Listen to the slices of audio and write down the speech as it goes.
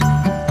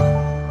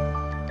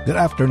Good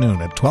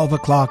afternoon. At 12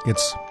 o'clock,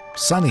 it's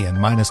sunny and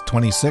minus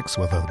 26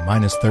 with a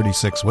minus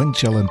 36 wind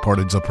chill in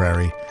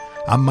Portage-la-Prairie.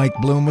 I'm Mike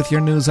Bloom with your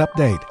news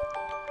update.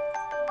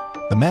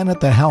 The man at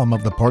the helm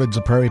of the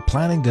Portage-la-Prairie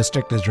Planning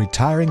District is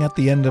retiring at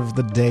the end of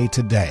the day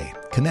today.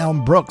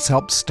 Canelm Brooks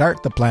helped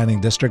start the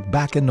planning district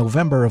back in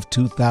November of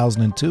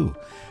 2002,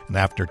 and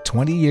after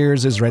 20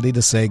 years is ready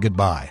to say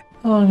goodbye.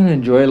 Well, I'm going to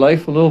enjoy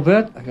life a little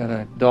bit. I got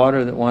a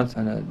daughter that wants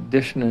an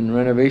addition and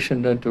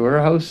renovation done to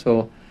her house,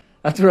 so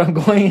that's where I'm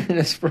going in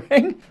the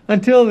spring.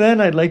 Until then,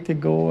 I'd like to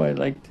go. I'd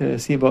like to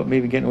see about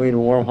maybe getting away to a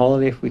warm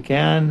holiday if we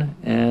can,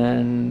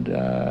 and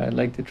I'd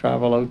like to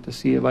travel out to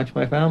see a bunch of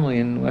my family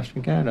in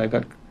Western Canada. I've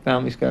got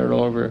family scattered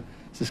all over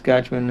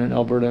Saskatchewan and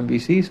Alberta and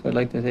BC, so I'd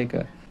like to take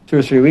 2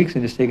 or 3 weeks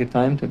and just take a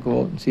time to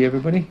go out and see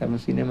everybody. Haven't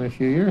seen them in a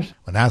few years.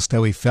 When asked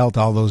how he felt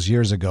all those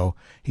years ago,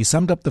 he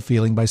summed up the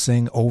feeling by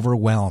saying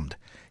overwhelmed.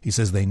 He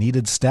says they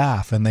needed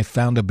staff and they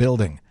found a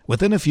building.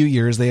 Within a few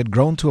years, they had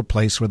grown to a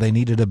place where they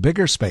needed a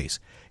bigger space.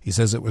 He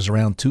says it was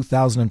around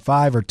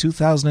 2005 or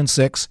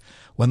 2006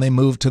 when they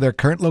moved to their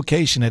current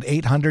location at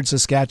 800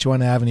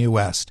 Saskatchewan Avenue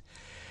West.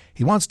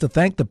 He wants to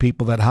thank the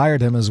people that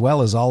hired him as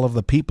well as all of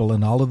the people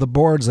and all of the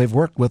boards they've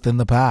worked with in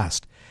the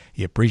past.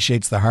 He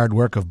appreciates the hard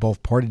work of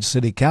both Portage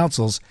City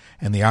Councils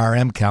and the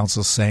RM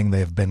Council, saying they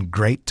have been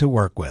great to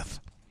work with.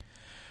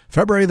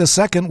 February the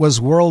 2nd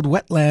was World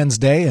Wetlands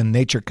Day, and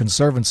Nature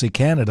Conservancy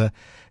Canada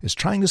is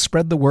trying to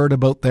spread the word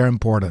about their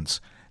importance.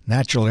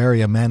 Natural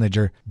Area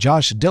Manager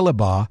Josh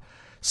Dillabaugh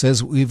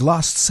says we've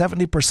lost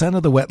 70%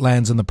 of the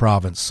wetlands in the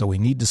province, so we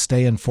need to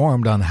stay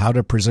informed on how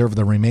to preserve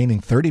the remaining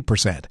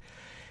 30%.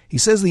 He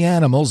says the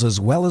animals, as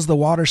well as the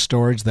water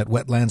storage that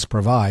wetlands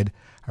provide,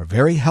 are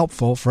very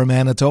helpful for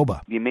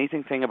Manitoba. The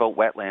amazing thing about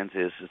wetlands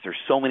is there's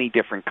so many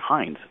different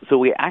kinds, so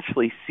we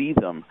actually see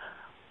them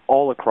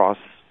all across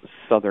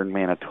southern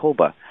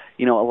Manitoba.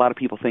 You know, a lot of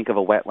people think of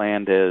a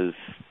wetland as,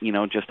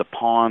 just a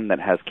pond that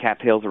has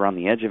cattails around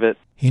the edge of it.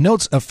 He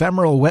notes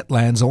ephemeral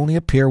wetlands only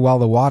appear while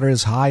the water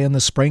is high in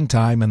the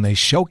springtime, and they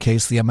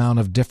showcase the amount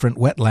of different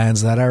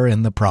wetlands that are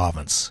in the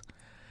province.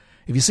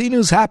 If you see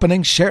news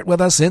happening, share it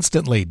with us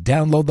instantly.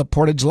 Download the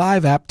Portage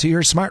Live app to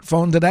your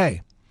smartphone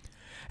today.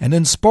 And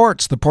in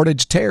sports, the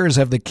Portage Terriers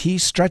have the key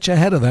stretch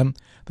ahead of them.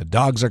 The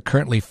Dogs are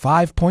currently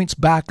 5 points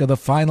back of the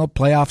final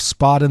playoff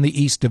spot in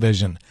the East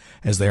Division,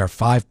 as they are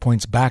 5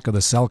 points back of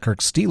the Selkirk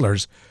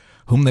Steelers,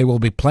 whom they will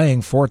be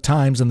playing 4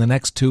 times in the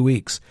next 2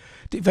 weeks.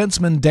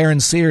 Defenseman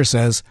Darren Sear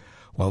says,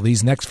 while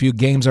these next few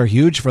games are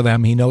huge for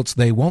them, he notes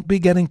they won't be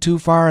getting too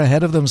far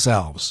ahead of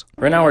themselves.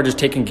 Right now we're just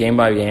taking game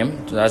by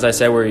game. As I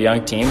said, we're a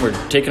young team.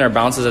 We're taking our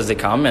bounces as they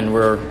come, and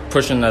we're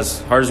pushing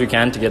as hard as we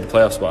can to get the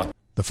playoff spot.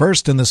 The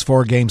first in this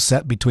 4-game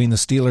set between the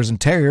Steelers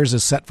and Terriers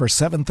is set for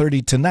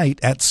 7:30 tonight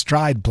at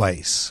Stride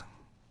Place.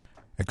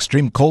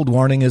 Extreme cold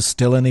warning is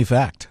still in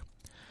effect.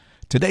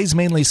 Today's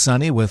mainly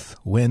sunny with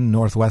wind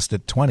northwest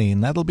at 20,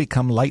 and that'll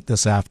become light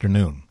this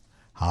afternoon.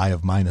 High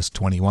of minus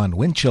 21.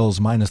 Wind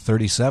chills minus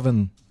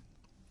 37.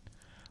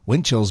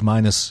 Wind chills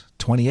minus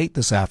 28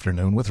 this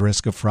afternoon with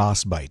risk of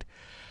frostbite.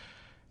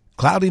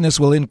 Cloudiness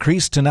will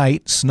increase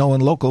tonight. Snow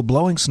and local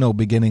blowing snow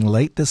beginning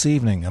late this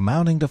evening,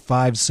 amounting to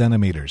 5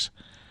 centimeters.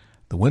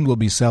 The wind will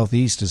be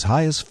southeast as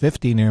high as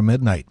 50 near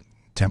midnight.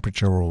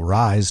 Temperature will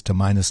rise to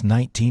minus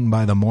 19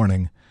 by the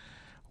morning,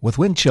 with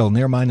wind chill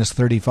near minus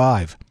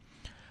 35.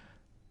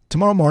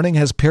 Tomorrow morning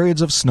has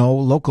periods of snow,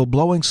 local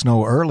blowing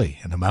snow early,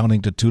 and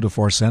amounting to 2 to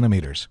 4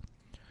 centimeters.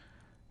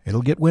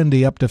 It'll get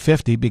windy up to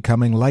 50,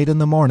 becoming light in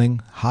the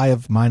morning, high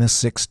of minus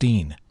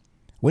 16.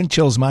 Wind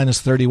chills minus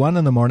 31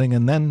 in the morning,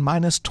 and then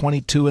minus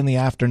 22 in the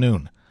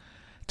afternoon.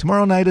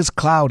 Tomorrow night is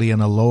cloudy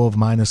and a low of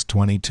minus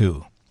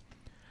 22.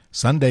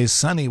 Sunday's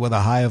sunny with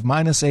a high of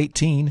minus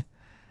 18.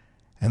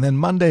 And then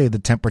Monday, the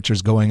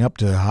temperature's going up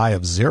to a high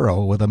of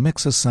 0 with a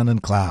mix of sun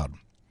and cloud.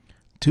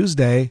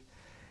 Tuesday,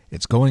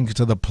 it's going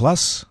to the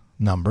plus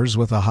numbers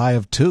with a high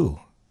of 2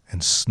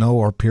 and snow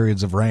or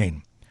periods of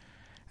rain.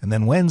 And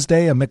then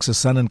Wednesday, a mix of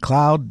sun and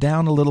cloud,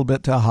 down a little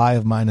bit to a high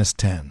of minus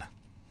 10.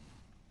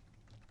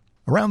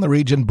 Around the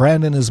region,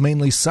 Brandon is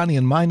mainly sunny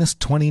and minus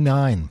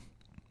 29.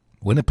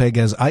 Winnipeg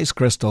has ice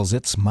crystals,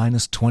 it's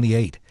minus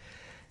 28.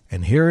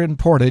 And here in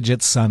Portage,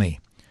 it's sunny.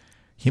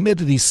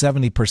 Humidity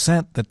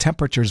 70%, the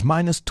temperature's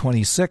minus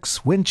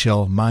 26, wind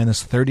chill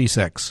minus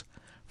 36.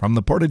 From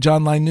the Portage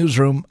Online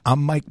Newsroom,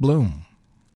 I'm Mike Bloom.